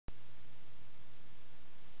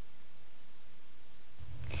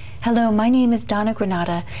Hello, my name is Donna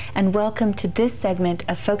Granata, and welcome to this segment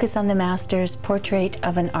of Focus on the Masters, Portrait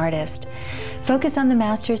of an Artist. Focus on the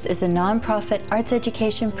Masters is a nonprofit arts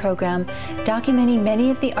education program documenting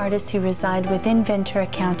many of the artists who reside within Ventura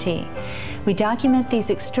County. We document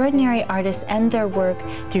these extraordinary artists and their work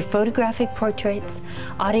through photographic portraits,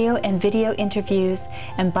 audio and video interviews,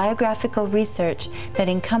 and biographical research that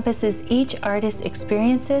encompasses each artist's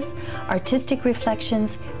experiences, artistic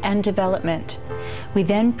reflections, and development. We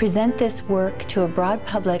then present this work to a broad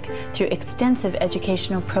public through extensive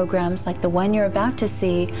educational programs like the one you're about to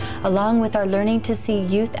see, along with our Learning to See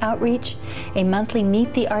youth outreach, a monthly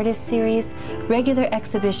Meet the Artist series, regular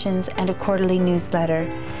exhibitions, and a quarterly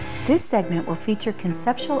newsletter. This segment will feature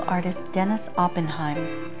conceptual artist Dennis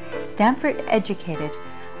Oppenheim. Stanford-educated,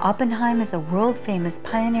 Oppenheim is a world-famous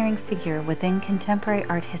pioneering figure within contemporary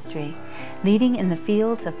art history, leading in the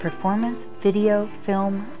fields of performance, video,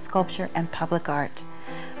 film, sculpture, and public art.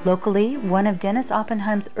 Locally, one of Dennis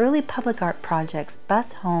Oppenheim's early public art projects,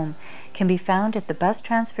 Bus Home, can be found at the Bus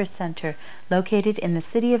Transfer Center located in the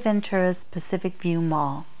city of Ventura's Pacific View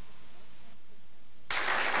Mall.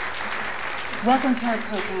 Welcome to our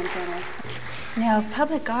program, Dennis. Now,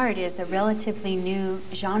 public art is a relatively new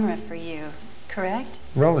genre for you, correct?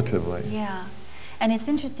 Relatively. Yeah. And it's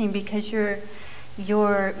interesting because your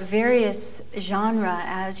various genre,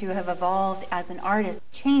 as you have evolved as an artist,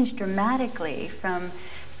 changed dramatically from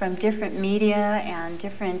different media and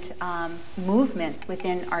different movements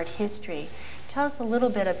within art history. Tell us a little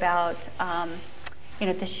bit about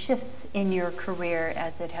the shifts in your career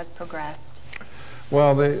as it has progressed.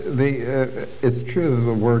 Well, it's true that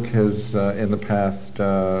the work has, in the past,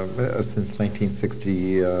 since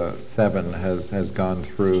 1967, has gone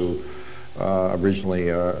through originally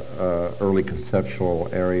early conceptual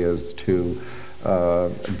areas to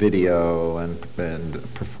video and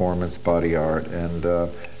performance body art, and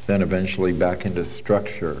then eventually back into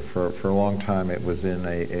structure. For a long time it was in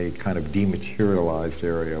a kind of dematerialized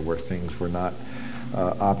area where things were not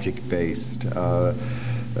object-based,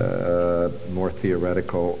 more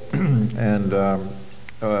theoretical. And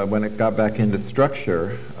when it got back into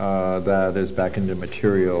structure, that is back into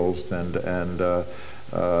materials and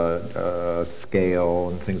scale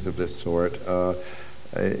and things of this sort,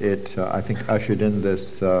 it I think ushered in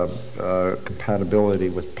this compatibility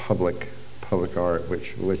with public art,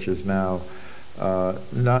 which is now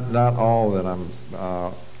not all that I'm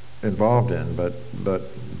involved in, but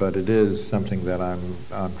it is something that I'm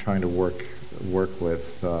trying to work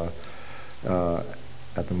with at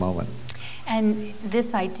the moment. And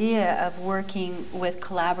this idea of working with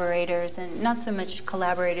collaborators, and not so much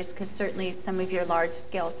collaborators, because certainly some of your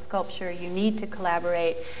large-scale sculpture you need to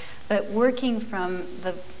collaborate, but working from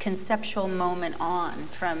the conceptual moment on,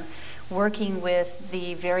 from working with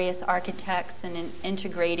the various architects and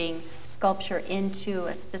integrating sculpture into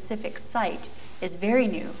a specific site is very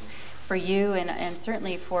new for you and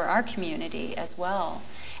certainly for our community as well.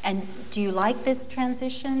 And do you like this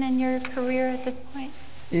transition in your career at this point?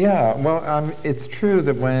 Yeah, well, it's true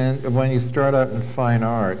that when you start out in fine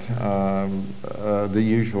art, the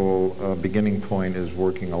usual beginning point is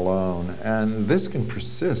working alone, and this can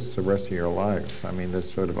persist the rest of your life. I mean, this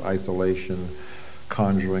sort of isolation,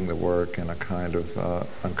 conjuring the work in a kind of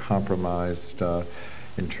uncompromised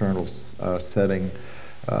internal setting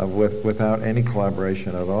without any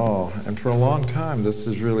collaboration at all. And for a long time, this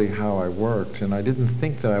is really how I worked, and I didn't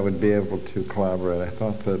think that I would be able to collaborate. I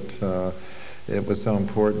thought that it was so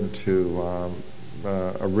important to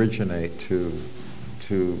originate, to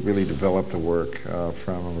really develop the work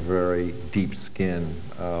from a very deep skin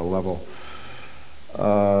level.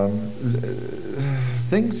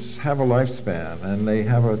 Things have a lifespan, and they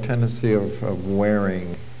have a tendency of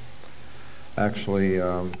wearing. Actually,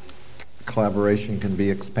 collaboration can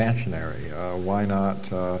be expansionary. Why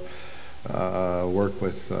not work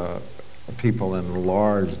with people and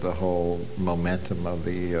enlarge the whole momentum of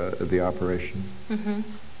the operation? Mm-hmm.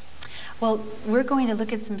 Well, we're going to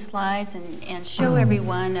look at some slides and show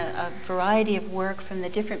everyone a variety of work from the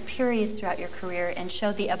different periods throughout your career and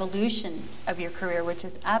show the evolution of your career, which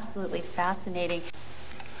is absolutely fascinating.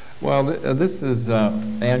 Well, this is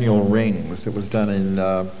Annual Rings. It was done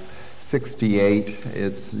in '68.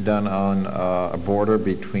 It's done on a border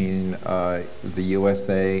between the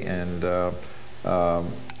USA and the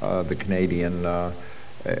Canadian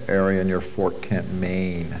area near Fort Kent,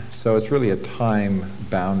 Maine. So it's really a time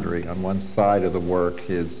boundary. On one side of the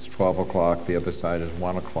work is 12 o'clock, the other side is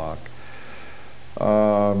 1 o'clock.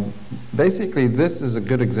 Basically, this is a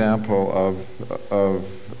good example of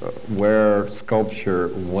where sculpture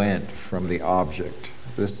went from the object.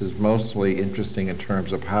 This is mostly interesting in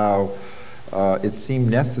terms of how it seemed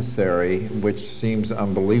necessary, which seems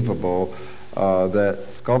unbelievable, that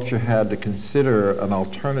sculpture had to consider an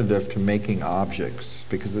alternative to making objects,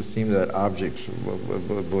 because it seemed that objects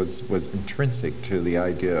was intrinsic to the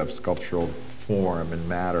idea of sculptural form and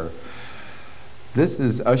matter. This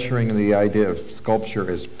is ushering in the idea of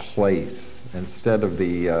sculpture as place, instead of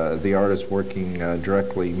the artist working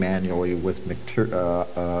directly manually with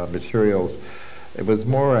materials. It was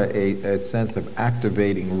more a sense of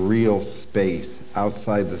activating real space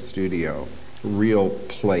outside the studio, real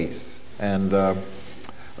place. And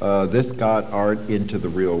this got art into the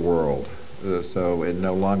real world. So it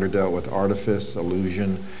no longer dealt with artifice,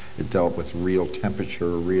 illusion. It dealt with real temperature,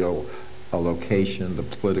 real location, the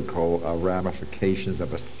political ramifications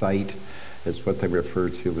of a site. It's what they refer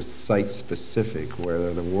to as site-specific,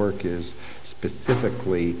 where the work is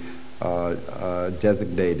specifically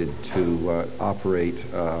designated to operate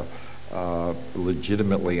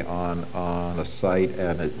legitimately on a site,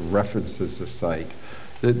 and it references the site.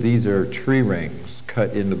 These are tree rings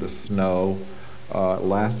cut into the snow,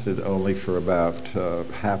 lasted only for about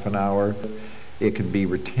half an hour. It could be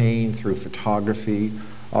retained through photography.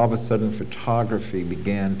 All of a sudden, photography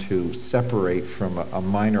began to separate from a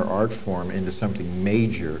minor art form into something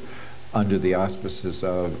major under the auspices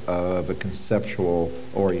of a conceptual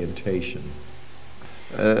orientation.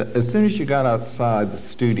 As soon as you got outside the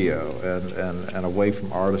studio and away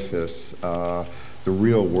from artifice, the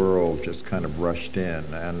real world just kind of rushed in,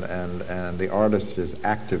 and the artist is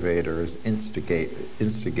activator, is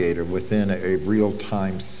instigator within a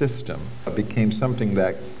real-time system. It became something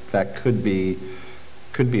that could be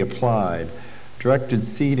applied. Directed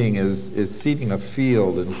seating is seating a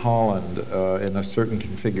field in Holland in a certain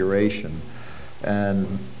configuration,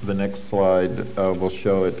 and the next slide will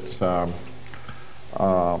show it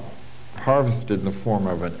harvested in the form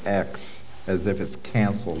of an X, as if it's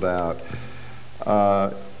canceled out.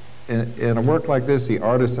 In a work like this, the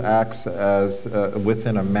artist acts as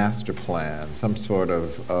within a master plan, some sort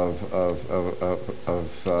of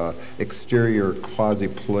exterior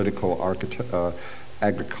quasi-political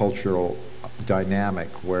agricultural dynamic,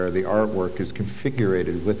 where the artwork is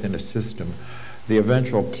configured within a system. The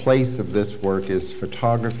eventual place of this work is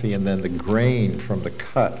photography, and then the grain from the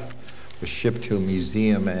cut was shipped to a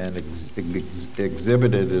museum and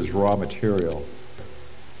exhibited as raw material.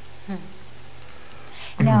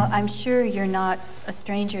 Now, I'm sure you're not a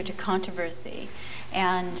stranger to controversy,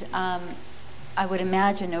 and I would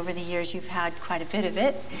imagine over the years you've had quite a bit of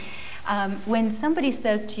it. When somebody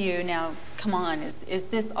says to you, now, come on, is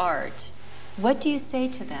this art? What do you say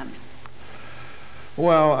to them?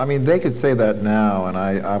 Well, I mean, they could say that now, and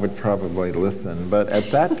I would probably listen, but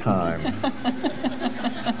at that time,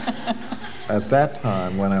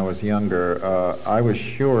 when I was younger, I was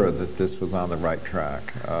sure that this was on the right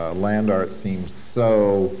track. Land art seems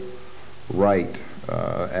so right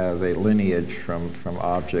as a lineage from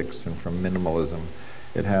objects and from minimalism.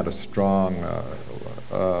 It had a strong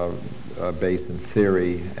base in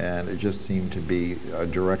theory, and it just seemed to be a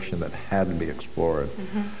direction that had to be explored.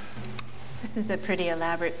 Mm-hmm. This is a pretty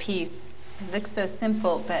elaborate piece. It looks so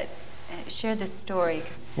simple, but share this story.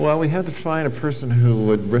 Well, we had to find a person who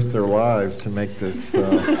would risk their lives to make this,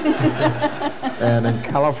 and in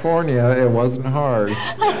California, it wasn't hard.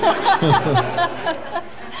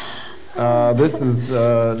 This is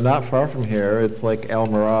not far from here. It's like El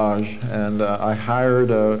Mirage, and I hired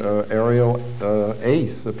a aerial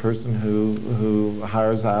ace, a person who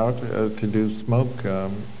hires out to do smoke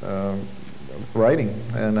writing,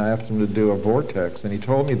 and I asked him to do a vortex, and he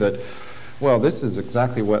told me that, well, this is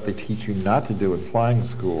exactly what they teach you not to do in flying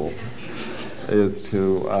school, is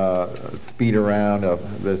to speed around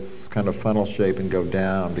this kind of funnel shape and go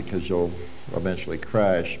down, because you'll eventually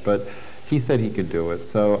crash. But he said he could do it.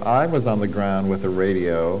 So I was on the ground with a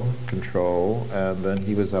radio control, and then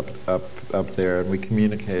he was up there, and we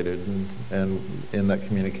communicated, and in that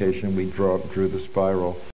communication we drew the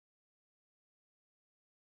spiral.